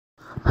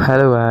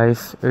Hello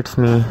guys, it's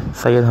me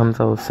Syed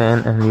Hamza Hussain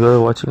and you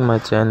are watching my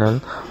channel.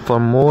 For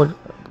more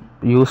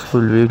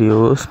useful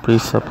videos,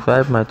 please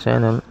subscribe my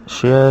channel,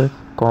 share,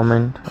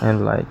 comment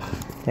and like.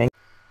 Thank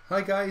Hi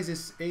guys,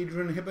 it's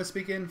Adrian Hibber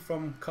speaking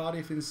from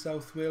Cardiff in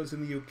South Wales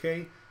in the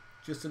UK.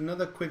 Just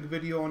another quick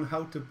video on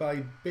how to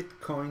buy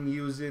Bitcoin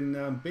using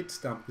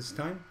Bitstamp this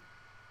time.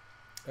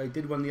 I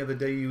did one the other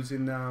day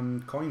using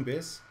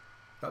Coinbase.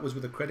 That was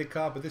with a credit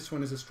card, but this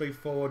one is a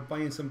straightforward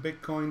buying some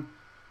Bitcoin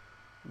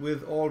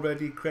with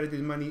already credited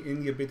money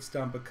in your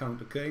Bitstamp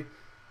account. Okay,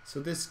 so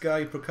this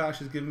guy Prakash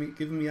has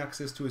given me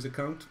access to his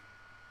account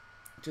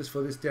just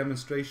for this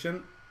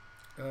demonstration.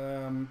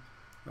 I'm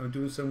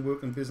doing some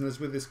work and business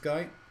with this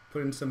guy,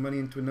 putting some money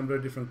into a number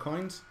of different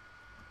coins.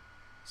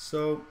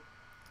 So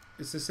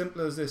it's as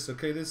simple as this.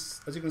 Okay,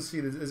 this, as you can see,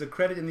 there's a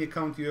credit in the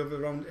account. You have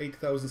around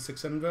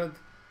 8,600.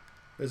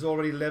 There's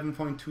already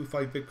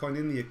 11.25 Bitcoin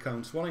in the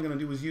account. So what I'm going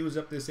to do is use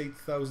up this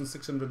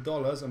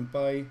 $8,600 and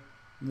buy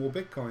more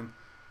Bitcoin.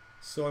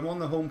 So I'm on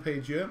the home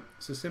page here.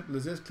 It's as simple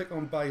as this. Click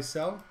on buy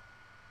sell.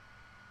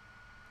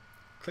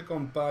 Click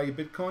on buy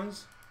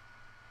Bitcoins.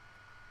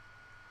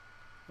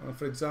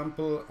 For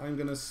example, I'm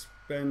going to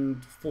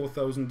spend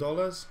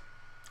 $4,000.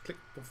 Click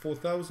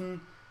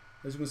 4,000.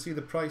 As you can see,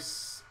 the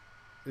price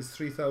is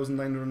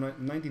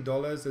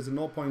 $3,990. There's a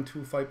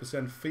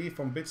 0.25% fee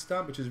from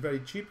Bitstamp, which is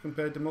very cheap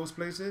compared to most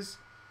places.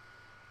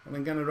 And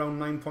again, around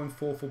 9.4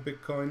 for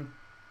Bitcoin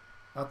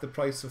at the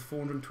price of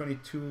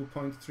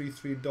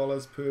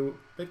 $422.33 per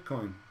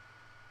Bitcoin,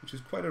 which is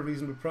quite a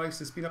reasonable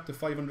price. It's been up to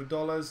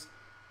 $500.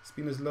 It's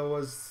been as low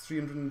as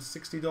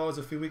 $360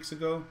 a few weeks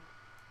ago.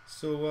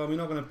 So we're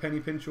not going to penny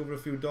pinch over a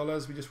few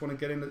dollars. We just want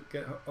to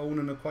own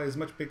and acquire as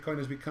much Bitcoin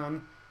as we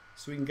can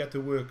so we can get to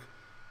work.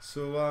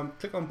 So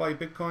click on buy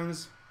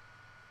Bitcoins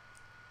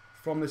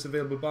from this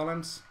available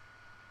balance.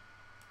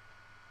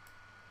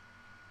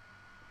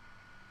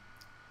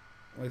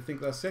 I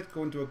think that's it.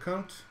 Go into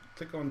account,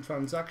 click on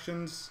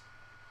transactions.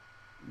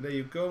 There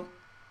you go.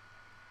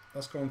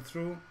 That's gone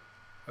through.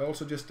 I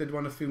also just did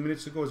one a few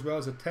minutes ago as well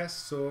as a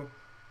test. So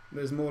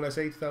there's more or less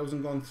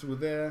 8,000 gone through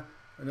there.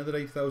 Another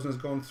 8,000 has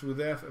gone through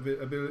there a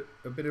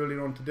bit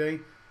earlier on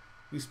today.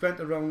 We spent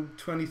around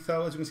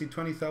 20,000. As you can see,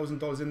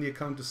 $20,000 in the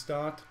account to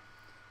start.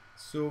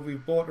 So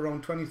we've bought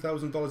around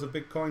 $20,000 of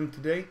Bitcoin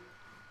today,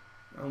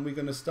 and we're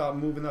going to start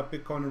moving that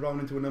Bitcoin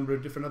around into a number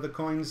of different other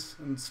coins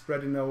and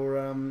spreading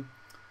our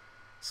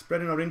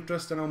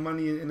interest and our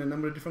money in a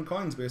number of different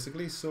coins,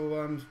 basically.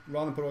 So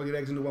rather than put all your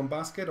eggs into one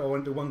basket or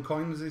into one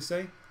coin, as they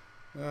say,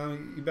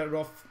 you're better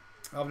off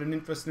having an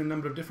interest in a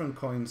number of different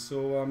coins.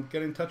 So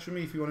get in touch with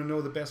me if you want to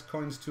know the best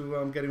coins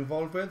to get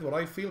involved with. What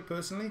I feel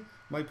personally,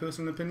 my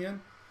personal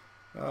opinion.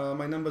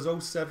 My number is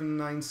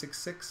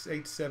 07966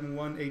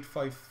 871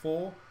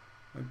 854.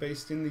 I'm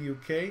based in the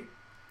UK.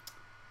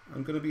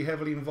 I'm going to be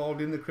heavily involved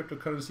in the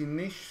cryptocurrency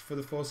niche for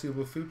the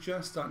foreseeable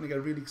future. Starting to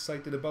get really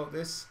excited about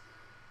this.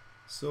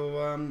 So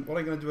what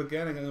I'm going to do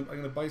again, I'm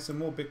going to buy some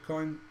more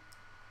Bitcoin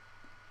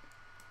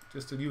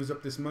just to use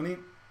up this money.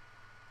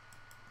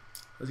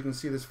 As you can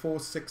see, there's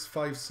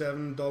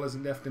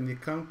 $4,657 left in the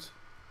account.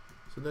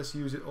 So let's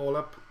use it all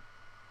up.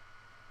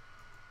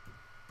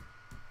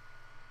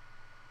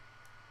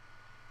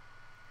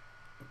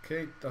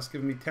 Okay, that's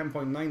giving me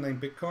 10.99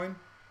 Bitcoin.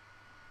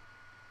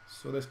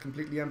 So let's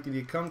completely empty the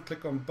account.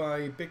 Click on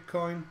buy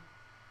Bitcoin.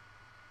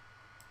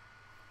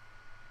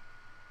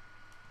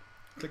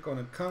 Click on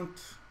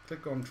account.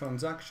 Click on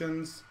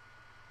transactions.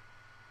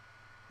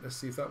 Let's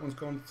see if that one's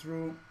gone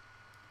through.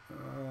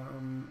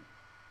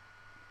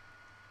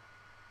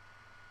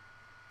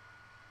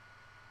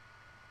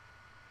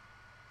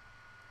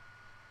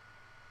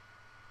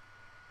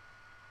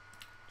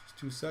 Just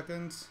 2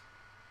 seconds.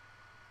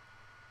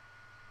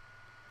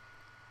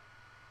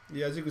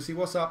 Yeah, as you can see,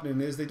 what's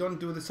happening is they don't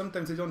do the.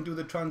 Sometimes they don't do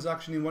the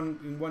transaction in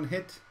one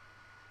hit.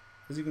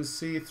 As you can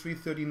see,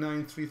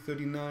 339,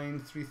 339,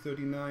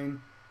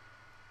 339.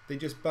 They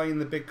just buy in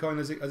the Bitcoin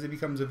as it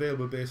becomes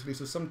available, basically.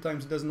 So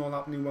sometimes it doesn't all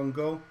happen in one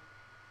go.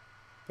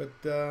 But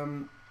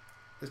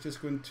let's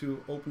just go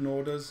into open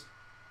orders.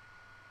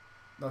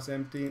 That's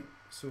empty.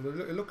 So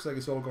it looks like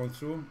it's all gone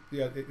through.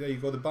 Yeah, there you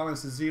go. The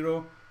balance is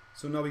 0.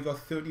 So now we got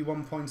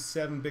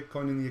 31.7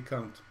 Bitcoin in the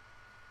account.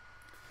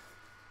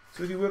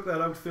 So if you work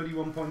that out,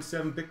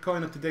 31.7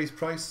 Bitcoin at today's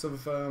price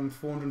of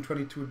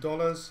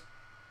 $422,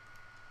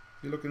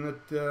 you're looking at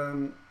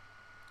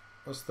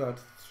what's that?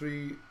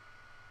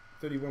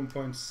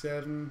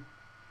 31.7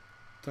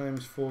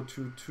 times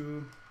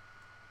 422.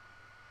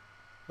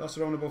 That's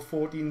around about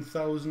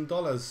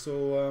 $14,000.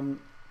 So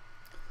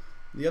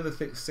the other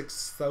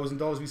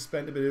 $6,000 we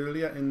spent a bit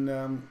earlier in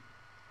a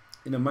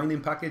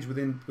mining package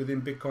within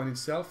Bitcoin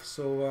itself.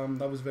 So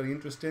that was very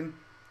interesting.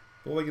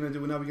 What we're going to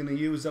do now, we're going to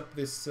use up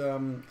this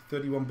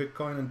 31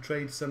 Bitcoin and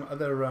trade some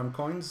other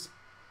coins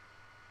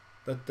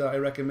that I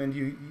recommend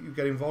you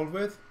get involved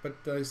with. But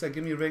I said,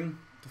 give me a ring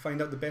to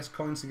find out the best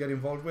coins to get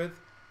involved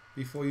with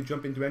before you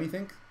jump into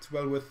anything. It's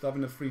well worth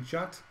having a free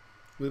chat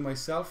with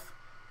myself.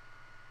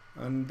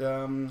 And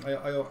I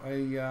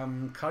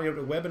carry out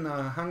a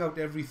webinar hangout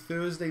every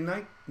Thursday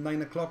night,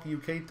 9 o'clock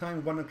UK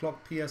time, 1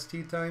 o'clock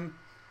PST time.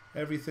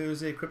 Every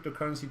Thursday,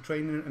 cryptocurrency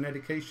training and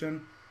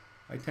education.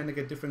 I tend to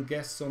get different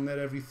guests on there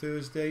every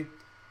Thursday.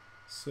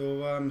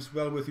 So it's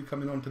well worth you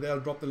coming on to there. I'll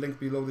drop the link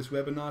below this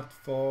webinar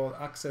for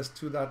access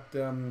to that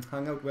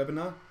hangout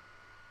webinar.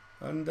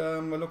 And I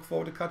look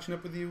forward to catching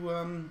up with you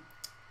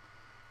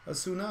as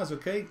soon as,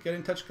 okay? Get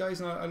in touch, guys,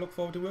 and I look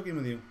forward to working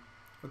with you.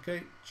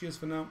 Okay, cheers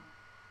for now.